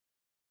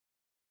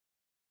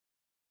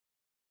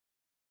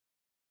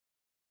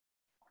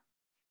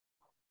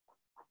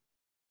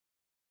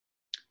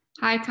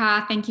Hi,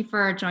 Ka. Thank you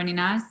for joining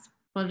us.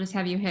 We'll just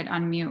have you hit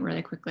unmute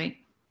really quickly.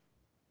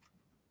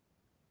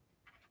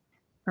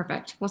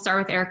 Perfect. We'll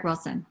start with Eric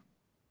Wilson.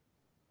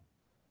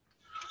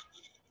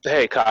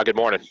 Hey, Ka, good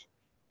morning.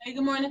 Hey,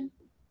 good morning.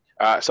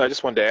 So I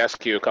just wanted to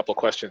ask you a couple of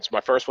questions.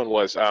 My first one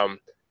was,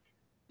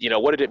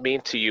 what did it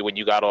mean to you when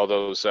you got all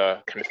those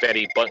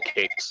confetti bundt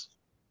cakes?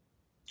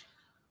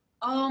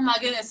 Oh my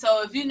goodness.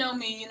 So if you know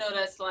me, you know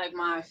that's like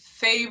my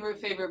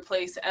favorite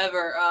place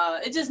ever.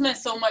 It just meant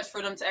so much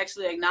for them to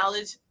actually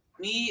acknowledge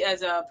me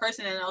as a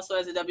person and also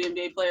as a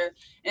WNBA player,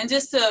 and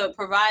just to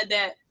provide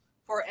that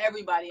for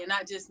everybody and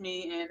not just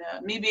me,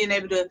 and me being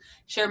able to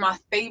share my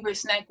favorite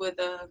snack with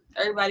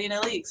everybody in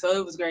the league. So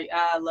it was great.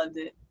 I loved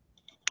it.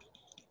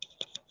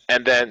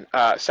 And then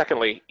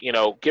secondly,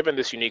 given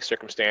this unique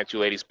circumstance, you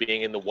ladies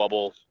being in the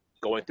Wubble,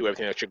 going through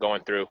everything that you're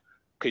going through,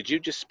 could you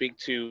just speak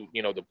to,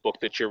 the book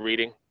that you're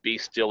reading, Be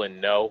Still and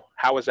Know?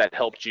 How has that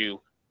helped you,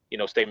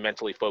 stay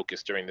mentally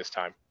focused during this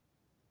time?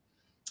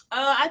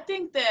 I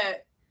think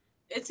that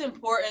it's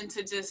important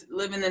to just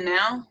live in the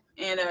now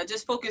and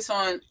just focus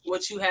on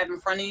what you have in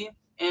front of you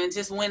and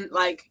just win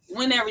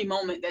every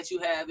moment that you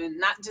have, and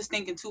not just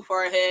thinking too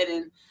far ahead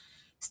and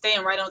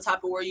staying right on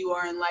top of where you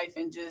are in life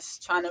and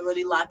just trying to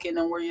really lock in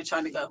on where you're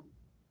trying to go.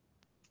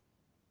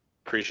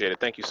 Appreciate it.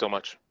 Thank you so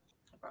much.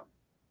 No problem.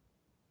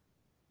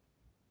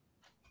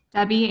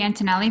 Debbie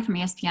Antonelli from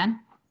ESPN.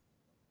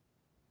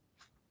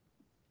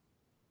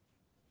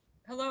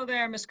 Hello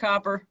there, Ms.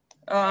 Copper.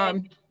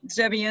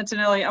 Debbie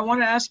Antonelli. I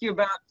want to ask you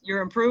about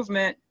your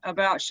improvement,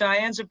 about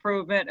Cheyenne's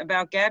improvement,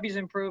 about Gabby's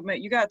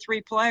improvement. You got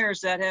three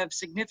players that have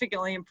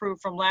significantly improved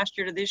from last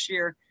year to this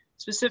year.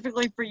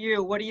 Specifically for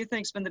you, what do you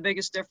think's been the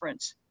biggest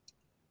difference?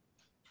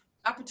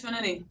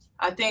 Opportunity.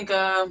 I think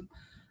I've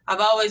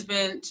always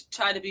been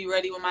tried to be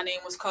ready when my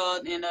name was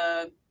called, and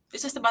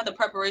it's just about the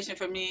preparation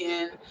for me.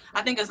 And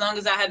I think as long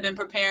as I had been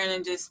preparing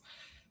and just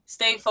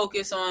staying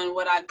focused on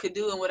what I could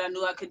do and what I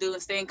knew I could do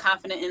and staying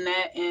confident in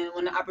that, and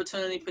when the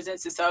opportunity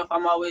presents itself,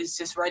 I'm always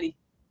just ready.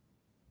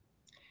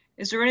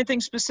 Is there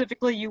anything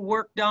specifically you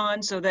worked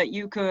on so that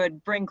you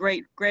could bring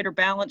greater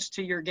balance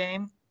to your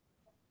game?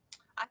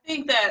 I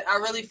think that I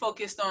really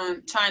focused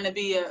on trying to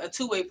be a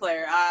two-way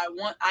player.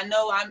 I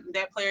know I'm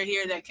that player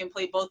here that can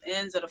play both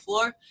ends of the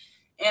floor,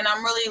 and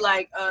I'm really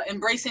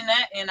embracing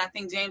that. And I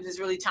think James is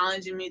really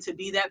challenging me to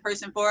be that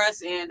person for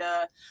us. And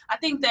I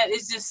think that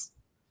it's just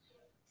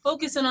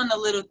focusing on the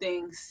little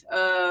things,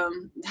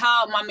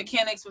 how my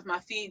mechanics with my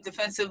feet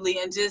defensively,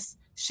 and just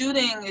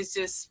shooting is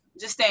just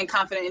staying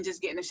confident and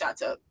just getting the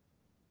shots up.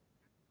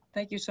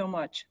 Thank you so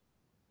much.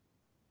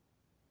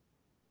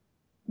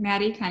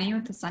 Maddie Kenny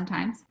with the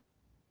Sun-Times.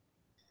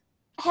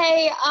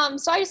 Hey,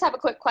 so I just have a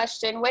quick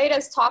question. Wade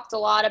has talked a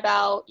lot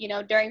about,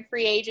 during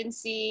free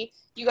agency,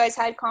 you guys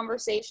had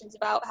conversations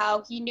about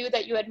how he knew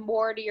that you had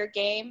more to your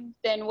game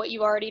than what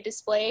you already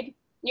displayed.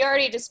 You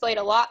already displayed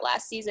a lot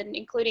last season,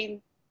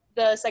 including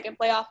the second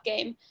playoff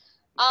game.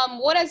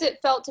 What has it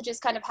felt to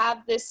just kind of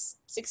have this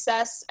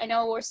success? I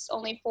know we're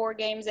only 4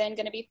 games in,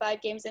 going to be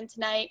 5 games in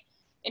tonight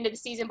into the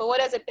season, but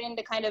what has it been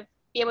to kind of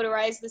be able to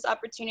rise to this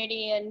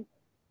opportunity and,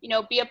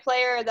 be a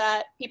player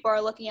that people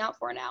are looking out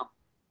for now?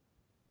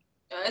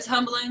 It's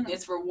humbling.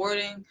 It's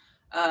rewarding.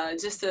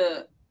 Just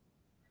to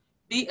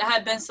I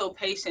have been so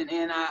patient,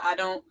 and I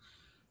don't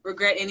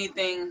regret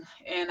anything.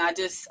 And I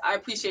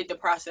appreciate the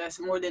process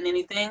more than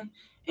anything.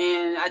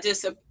 And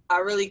I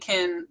really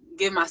can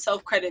give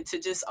myself credit to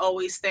just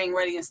always staying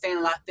ready and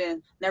staying locked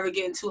in, never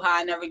getting too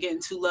high, never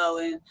getting too low.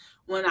 And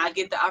when I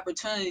get the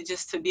opportunity,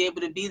 just to be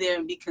able to be there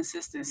and be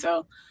consistent.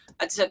 So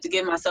I just have to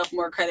give myself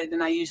more credit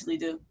than I usually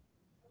do.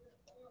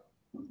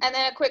 And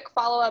then a quick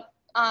follow-up.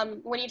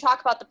 When you talk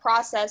about the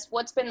process,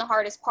 what's been the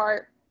hardest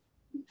part?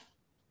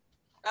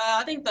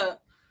 I think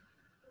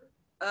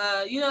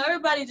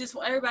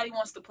everybody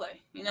wants to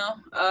play, you know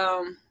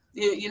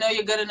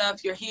you're good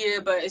enough, you're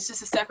here, but it's just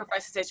the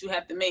sacrifices that you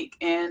have to make.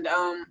 And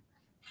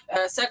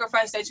a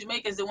sacrifice that you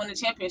make is to win the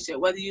championship,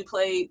 whether you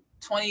play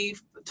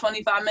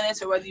 25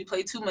 minutes or whether you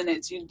play 2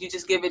 minutes. You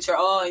just give it your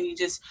all, and you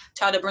just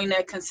try to bring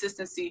that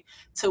consistency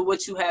to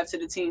what you have to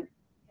the team.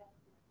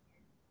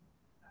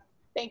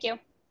 Thank you.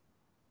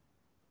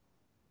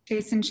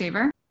 Jason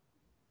Shaver.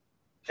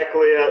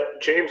 Kahleah,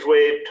 James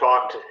Wade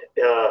talked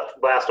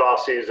last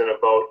offseason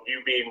about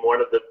you being one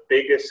of the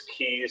biggest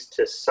keys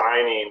to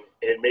signing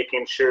and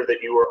making sure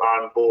that you were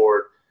on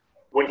board.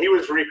 When he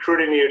was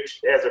recruiting you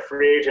as a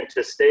free agent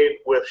to stay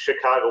with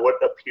Chicago, what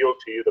appealed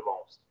to you the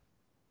most?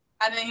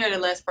 I didn't hear the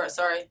last part,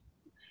 sorry.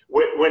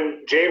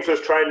 When James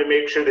was trying to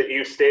make sure that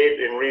you stayed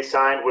and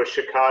re-signed with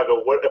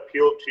Chicago, what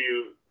appealed to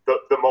you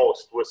the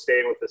most was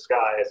staying with the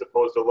Sky as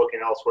opposed to looking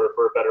elsewhere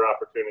for a better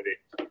opportunity?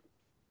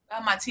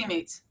 My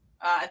teammates.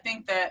 I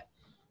think that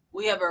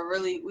we have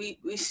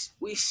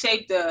we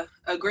shaped a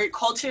great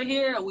culture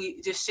here. We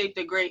just shaped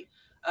a great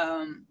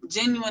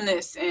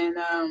genuineness and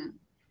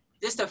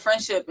just a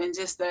friendship and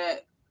just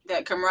that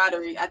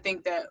camaraderie. I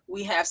think that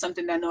we have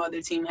something that no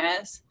other team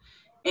has.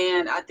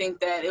 And I think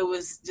that it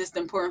was just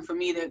important for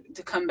me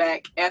to come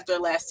back after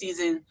last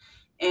season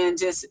and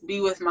just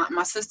be with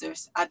my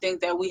sisters. I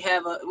think that we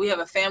have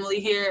a family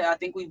here. I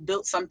think we've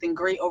built something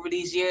great over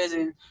these years,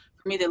 and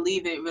for me to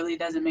leave it really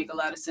doesn't make a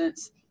lot of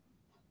sense.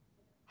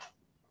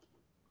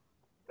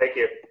 Thank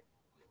you.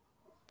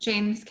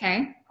 James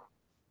K.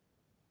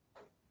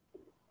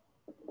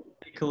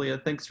 Hey,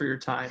 Kahleah, thanks for your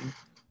time.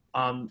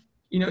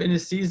 In a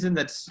season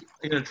that's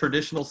a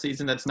traditional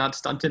season that's not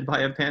stunted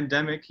by a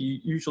pandemic, you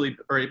usually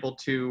are able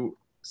to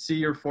see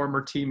your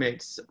former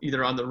teammates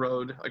either on the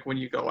road, like when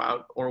you go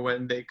out, or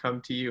when they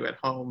come to you at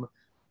home.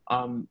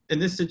 In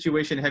this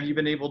situation, have you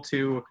been able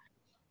to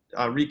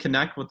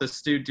reconnect with the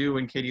Stu Dew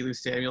and Katie Lou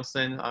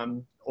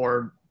Samuelson,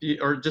 or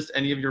just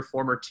any of your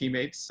former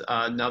teammates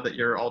now that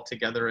you're all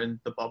together in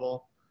the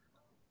bubble?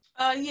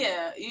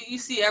 Yeah, you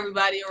see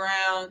everybody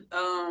around.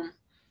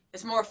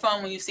 It's more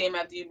fun when you see them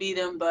after you beat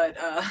them, but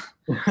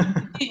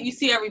you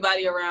see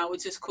everybody around,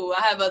 which is cool.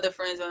 I have other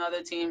friends on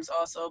other teams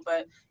also,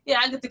 but yeah,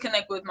 I get to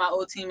connect with my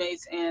old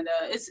teammates, and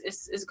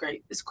it's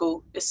great. It's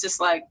cool. It's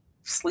just like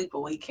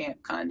sleepaway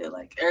camp, kind of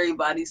like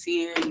everybody's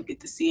here. You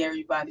get to see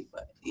everybody,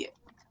 but yeah.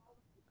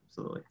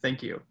 Absolutely.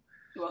 Thank you.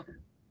 You're welcome.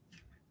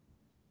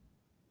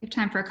 We have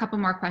time for a couple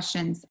more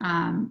questions.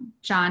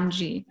 John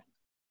G.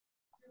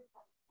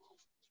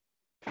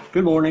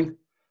 Good morning.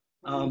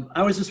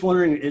 I was just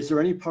wondering, is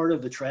there any part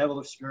of the travel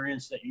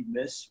experience that you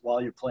miss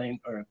while you're playing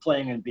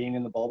and being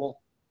in the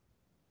bubble?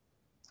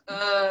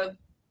 I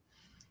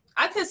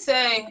could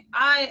say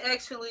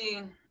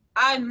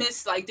I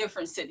miss like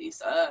different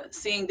cities,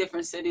 seeing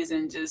different cities,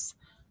 and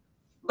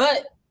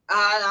but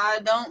I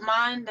don't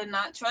mind the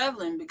not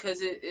traveling,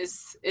 because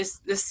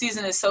this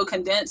season is so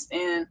condensed,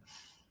 and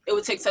it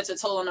would take such a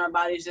toll on our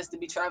bodies just to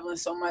be traveling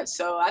so much.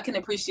 So I can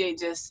appreciate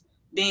just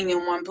being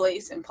in one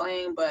place and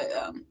playing, but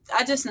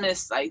I just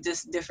miss like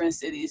just different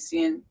cities,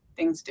 seeing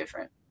things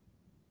different.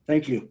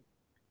 Thank you.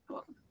 You're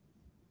welcome.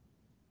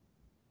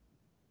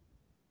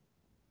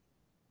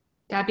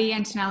 Debbie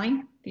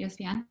Antonelli,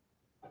 ESPN.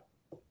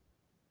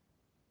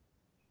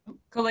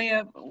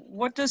 Kahleah,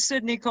 what does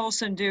Sydney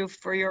Colson do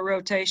for your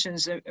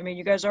rotations? I mean,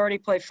 you guys already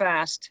play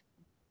fast.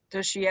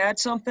 Does she add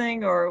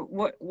something, or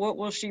what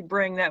will she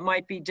bring that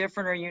might be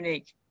different or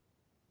unique?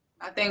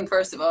 I think,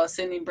 first of all,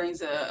 Sydney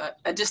brings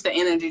just the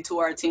energy to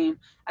our team.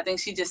 I think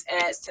she just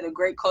adds to the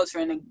great culture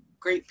and the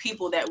great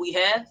people that we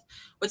have,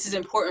 which is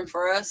important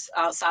for us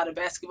outside of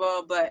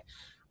basketball. But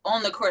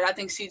on the court, I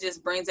think she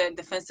just brings that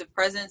defensive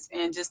presence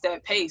and just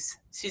that pace.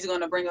 She's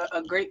going to bring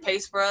a great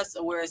pace for us,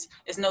 where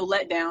it's no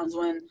letdowns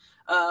when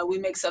we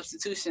make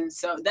substitutions.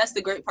 So that's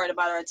the great part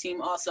about our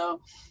team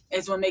also,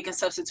 is when making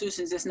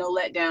substitutions, it's no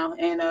letdown.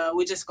 And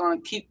we're just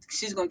going to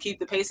she's going to keep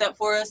the pace up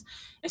for us,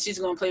 and she's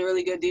going to play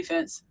really good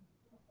defense.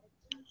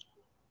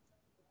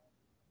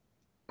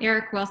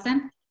 Eric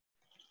Wilson.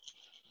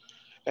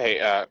 Hey,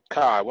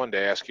 Kyle, I wanted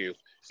to ask you,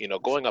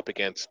 going up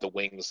against the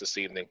Wings this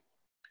evening,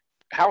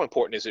 how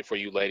important is it for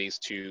you ladies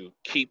to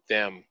keep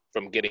them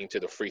from getting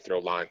to the free throw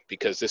line?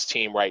 Because this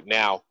team right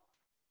now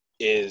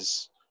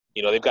is,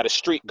 they've got a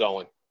streak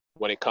going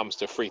when it comes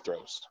to free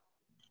throws.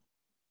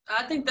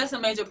 I think that's a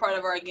major part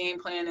of our game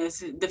plan,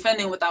 is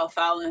defending without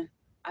fouling.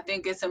 I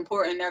think it's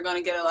important. They're going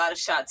to get a lot of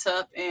shots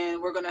up,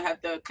 and we're going to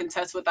have to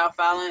contest without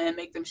fouling and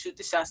make them shoot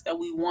the shots that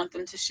we want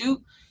them to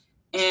shoot.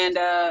 And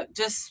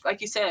just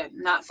like you said,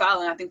 not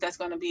fouling, I think that's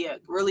going to be a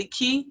really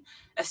key,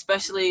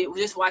 especially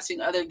just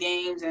watching other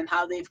games and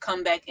how they've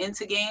come back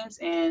into games.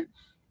 And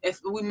if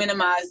we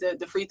minimize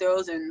the free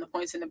throws and the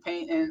points in the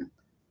paint, and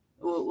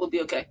we'll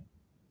be okay.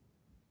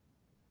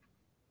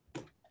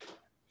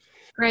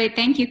 Great.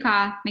 Thank you,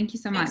 Ka. Thank you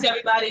so much. Thanks,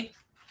 everybody.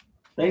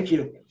 Thank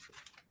you.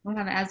 We'll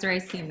have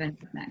Azurá Steves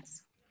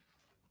next.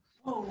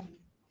 Oh.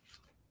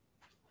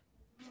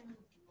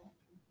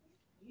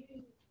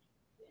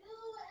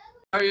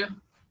 How are you?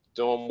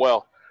 Doing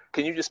well.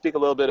 Can you just speak a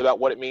little bit about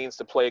what it means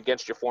to play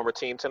against your former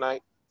team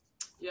tonight?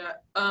 Yeah,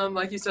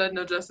 like you said,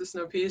 no justice,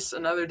 no peace.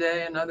 Another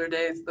day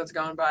that's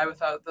gone by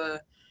without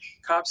the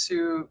cops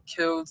who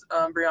killed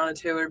Breonna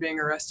Taylor being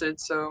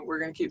arrested. So we're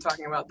going to keep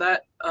talking about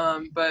that.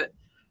 But,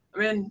 I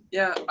mean,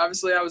 yeah,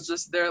 obviously I was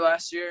just there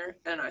last year,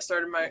 and I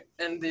started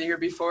the year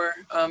before.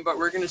 But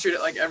we're going to treat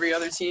it like every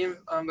other team.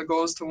 The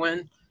goal is to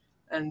win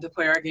and to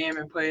play our game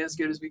and play as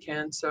good as we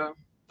can. So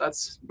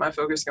that's my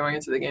focus going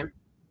into the game.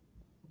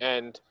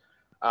 And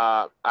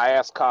I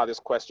asked Ka this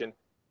question: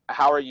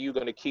 how are you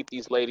going to keep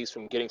these ladies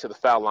from getting to the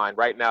foul line?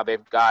 Right now,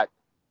 they've got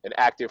an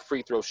active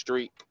free throw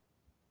streak.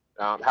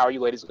 How are you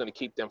ladies going to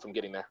keep them from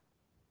getting there?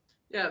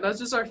 Yeah, that's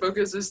just our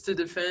focus, is to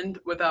defend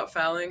without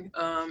fouling.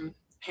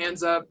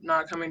 Hands up,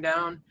 not coming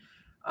down.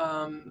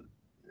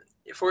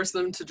 Force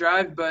them to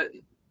drive, but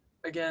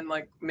again,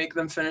 like, make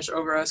them finish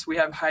over us. We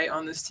have height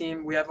on this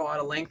team. We have a lot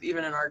of length,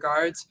 even in our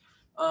guards.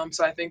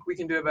 So I think we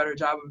can do a better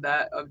job of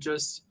that, of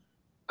just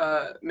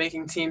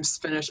making teams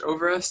finish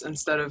over us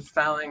instead of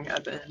fouling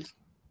at the end.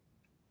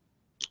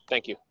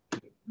 Thank you.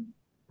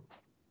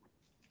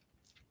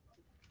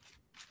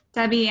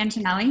 Debbie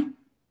Antonelli.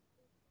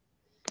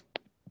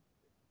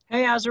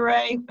 Hey,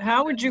 Azurá,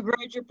 how would you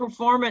grade your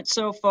performance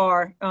so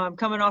far,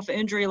 coming off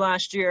injury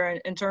last year,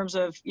 in terms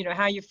of,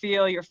 how you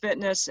feel, your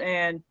fitness,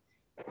 and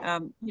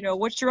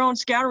What's your own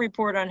scouting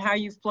report on how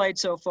you've played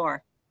so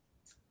far?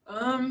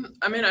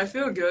 I mean, I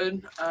feel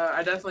good.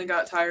 I definitely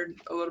got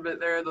tired a little bit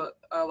there the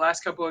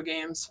last couple of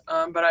games,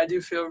 but I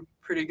do feel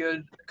pretty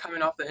good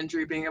coming off the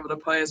injury, being able to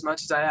play as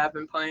much as I have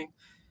been playing.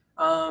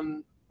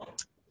 I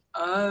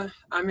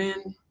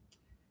mean,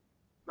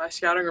 my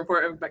scouting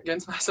report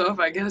against myself,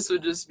 I guess,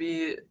 would just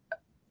be,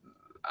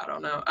 I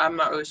don't know. I'm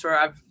not really sure.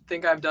 I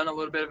think I've done a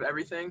little bit of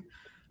everything.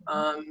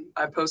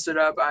 I've posted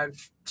up.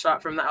 I've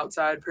shot from the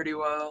outside pretty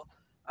well.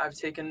 I've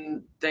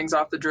taken things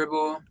off the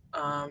dribble.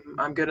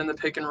 I'm good in the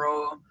pick and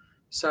roll.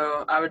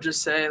 So I would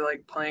just say,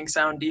 like, playing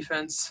sound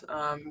defense.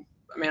 I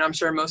mean, I'm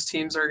sure most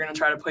teams are going to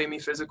try to play me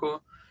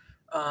physical.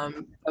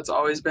 That's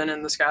always been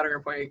in the scouting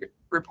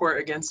report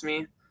against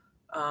me.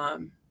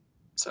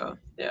 So,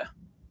 yeah.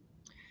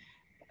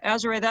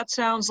 Azurá, that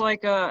sounds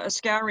like a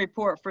scouting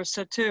report for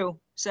Satu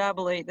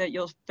Sabali that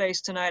you'll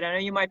face tonight. I know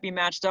you might be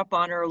matched up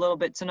on her a little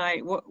bit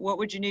tonight. What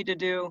would you need to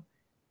do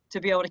to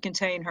be able to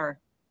contain her?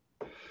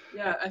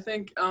 Yeah, I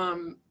think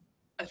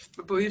I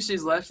believe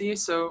she's lefty,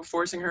 so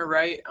forcing her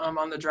right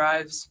on the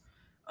drives,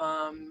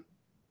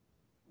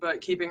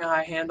 but keeping a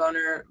high hand on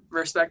her,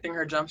 respecting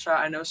her jump shot.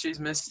 I know she's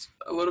missed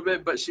a little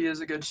bit, but she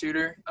is a good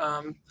shooter.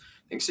 I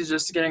think she's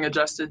just getting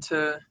adjusted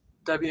to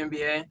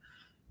WNBA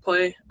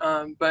play,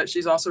 but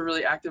she's also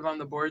really active on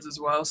the boards as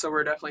well, so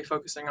we're definitely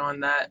focusing on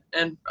that.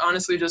 And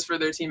honestly, just for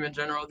their team in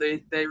general,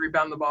 they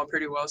rebound the ball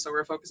pretty well, so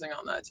we're focusing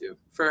on that too,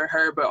 for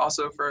her, but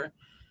also for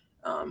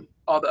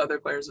all the other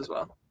players as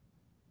well.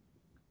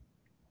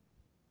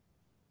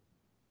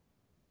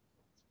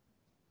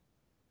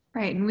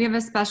 Right, and we have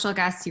a special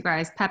guest, you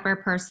guys,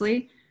 Pepper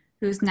Persley,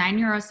 who's 9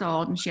 years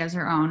old, and she has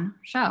her own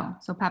show.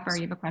 So Pepper,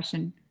 you have a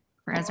question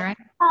for Azurá?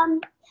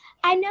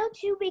 I know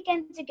 2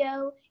 weekends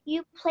ago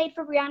you played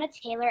for Breonna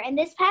Taylor, and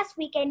this past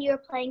weekend you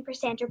were playing for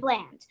Sandra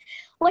Bland.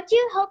 What do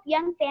you hope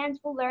young fans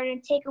will learn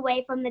and take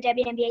away from the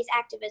WNBA's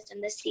activism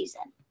this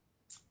season?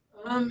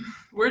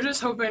 We're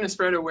just hoping to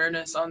spread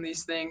awareness on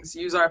these things,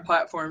 use our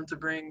platform to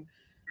bring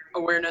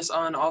awareness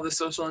on all the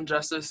social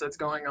injustice that's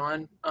going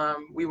on.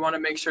 We want to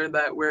make sure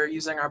that we're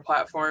using our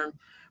platform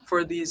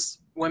for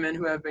these women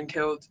who have been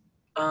killed,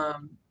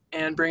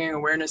 and bringing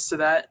awareness to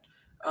that.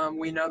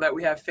 We know that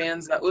we have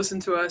fans that listen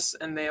to us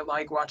and they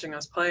like watching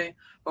us play,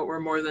 but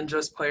we're more than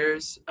just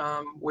players.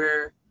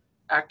 We're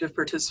active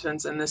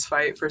participants in this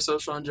fight for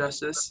social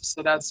injustice.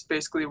 So that's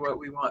basically what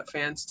we want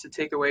fans to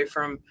take away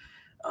from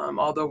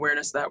all the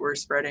awareness that we're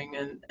spreading.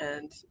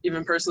 And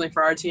even personally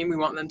for our team, we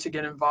want them to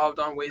get involved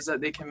on ways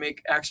that they can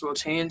make actual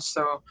change.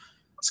 So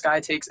Sky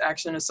Takes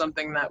Action is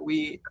something that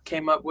we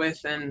came up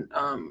with, and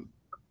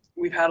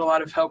we've had a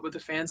lot of help with the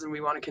fans, and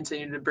we want to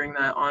continue to bring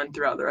that on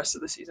throughout the rest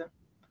of the season.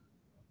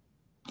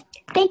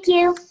 Thank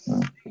you.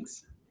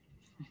 Thanks.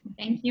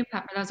 Thank you,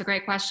 Pepper. That was a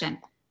great question.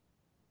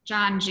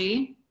 John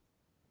G.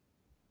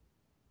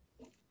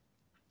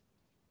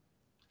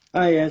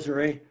 Hi,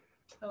 Azurá.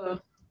 Hello.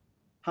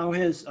 How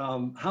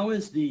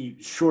has the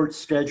short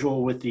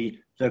schedule with the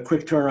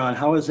quick turnaround,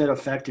 how has that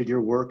affected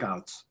your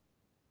workouts?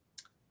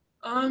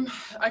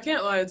 I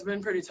can't lie, it's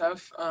been pretty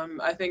tough.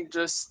 I think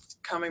just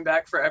coming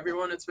back for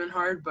everyone, it's been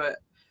hard, but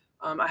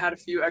I had a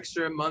few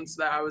extra months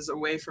that I was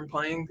away from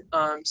playing.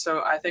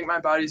 So I think my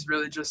body's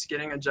really just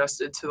getting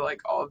adjusted to like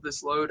all of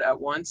this load at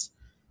once.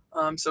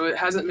 So it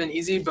hasn't been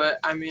easy, but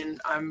I mean,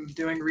 I'm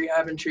doing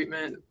rehab and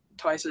treatment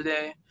twice a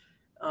day,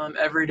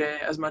 every day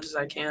as much as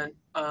I can.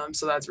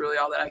 So that's really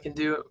all that I can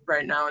do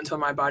right now until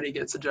my body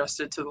gets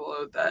adjusted to the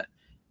load that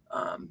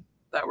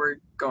that we're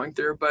going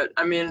through. But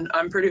I mean,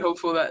 I'm pretty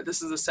hopeful that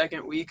this is the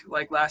second week.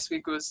 Like last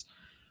week was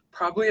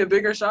probably a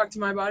bigger shock to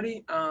my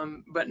body,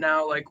 but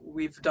now like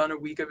we've done a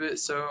week of it,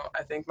 so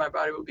I think my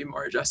body will be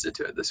more adjusted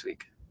to it this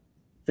week.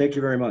 Thank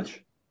you very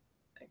much.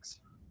 Thanks.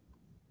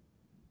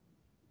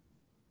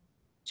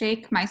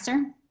 Jake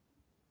Meister.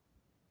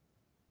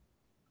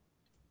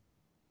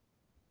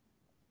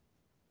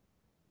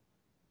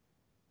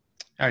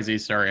 Hi, Z.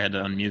 Sorry, I had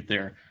to unmute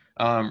there.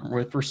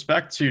 With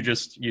respect to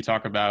just, you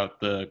talk about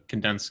the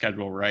condensed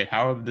schedule, right?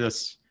 How have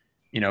this,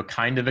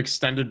 kind of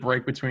extended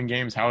break between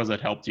games, how has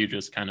that helped you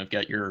just kind of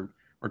get your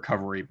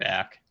recovery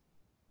back?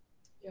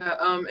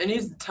 Yeah,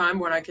 any time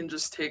when I can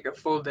just take a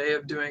full day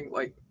of doing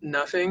like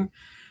nothing,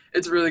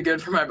 it's really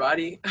good for my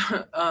body.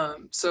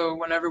 So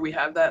whenever we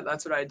have that,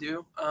 that's what I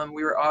do.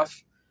 We were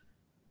off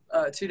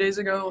 2 days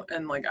ago,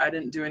 and like I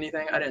didn't do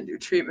anything. I didn't do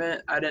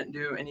treatment. I didn't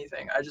do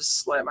anything. I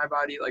just let my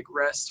body like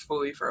rest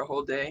fully for a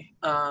whole day.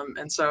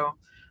 And so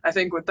I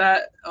think with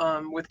that,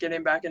 with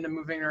getting back into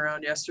moving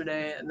around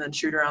yesterday and then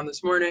shoot around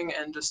this morning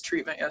and just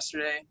treatment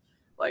yesterday,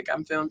 like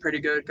I'm feeling pretty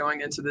good going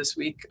into this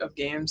week of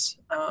games.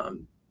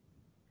 And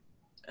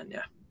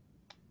yeah.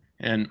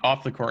 And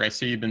off the court, I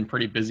see you've been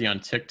pretty busy on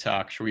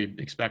TikTok. Should we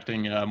be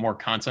expecting more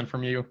content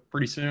from you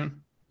pretty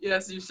soon?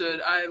 Yes, you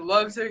should. I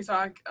love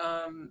TikTok.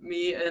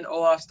 Me and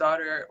Olaf's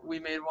daughter, we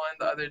made one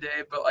the other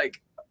day, but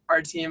like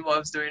our team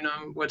loves doing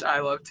them, which I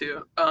love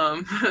too.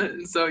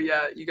 So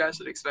yeah, you guys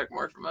should expect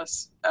more from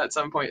us at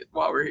some point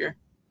while we're here.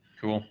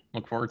 Cool.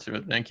 Look forward to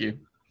it. Thank you.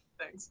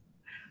 Thanks.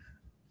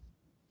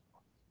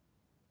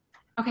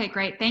 Okay,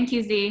 great. Thank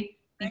you, Z.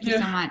 Thank you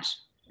so much.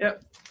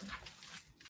 Yep.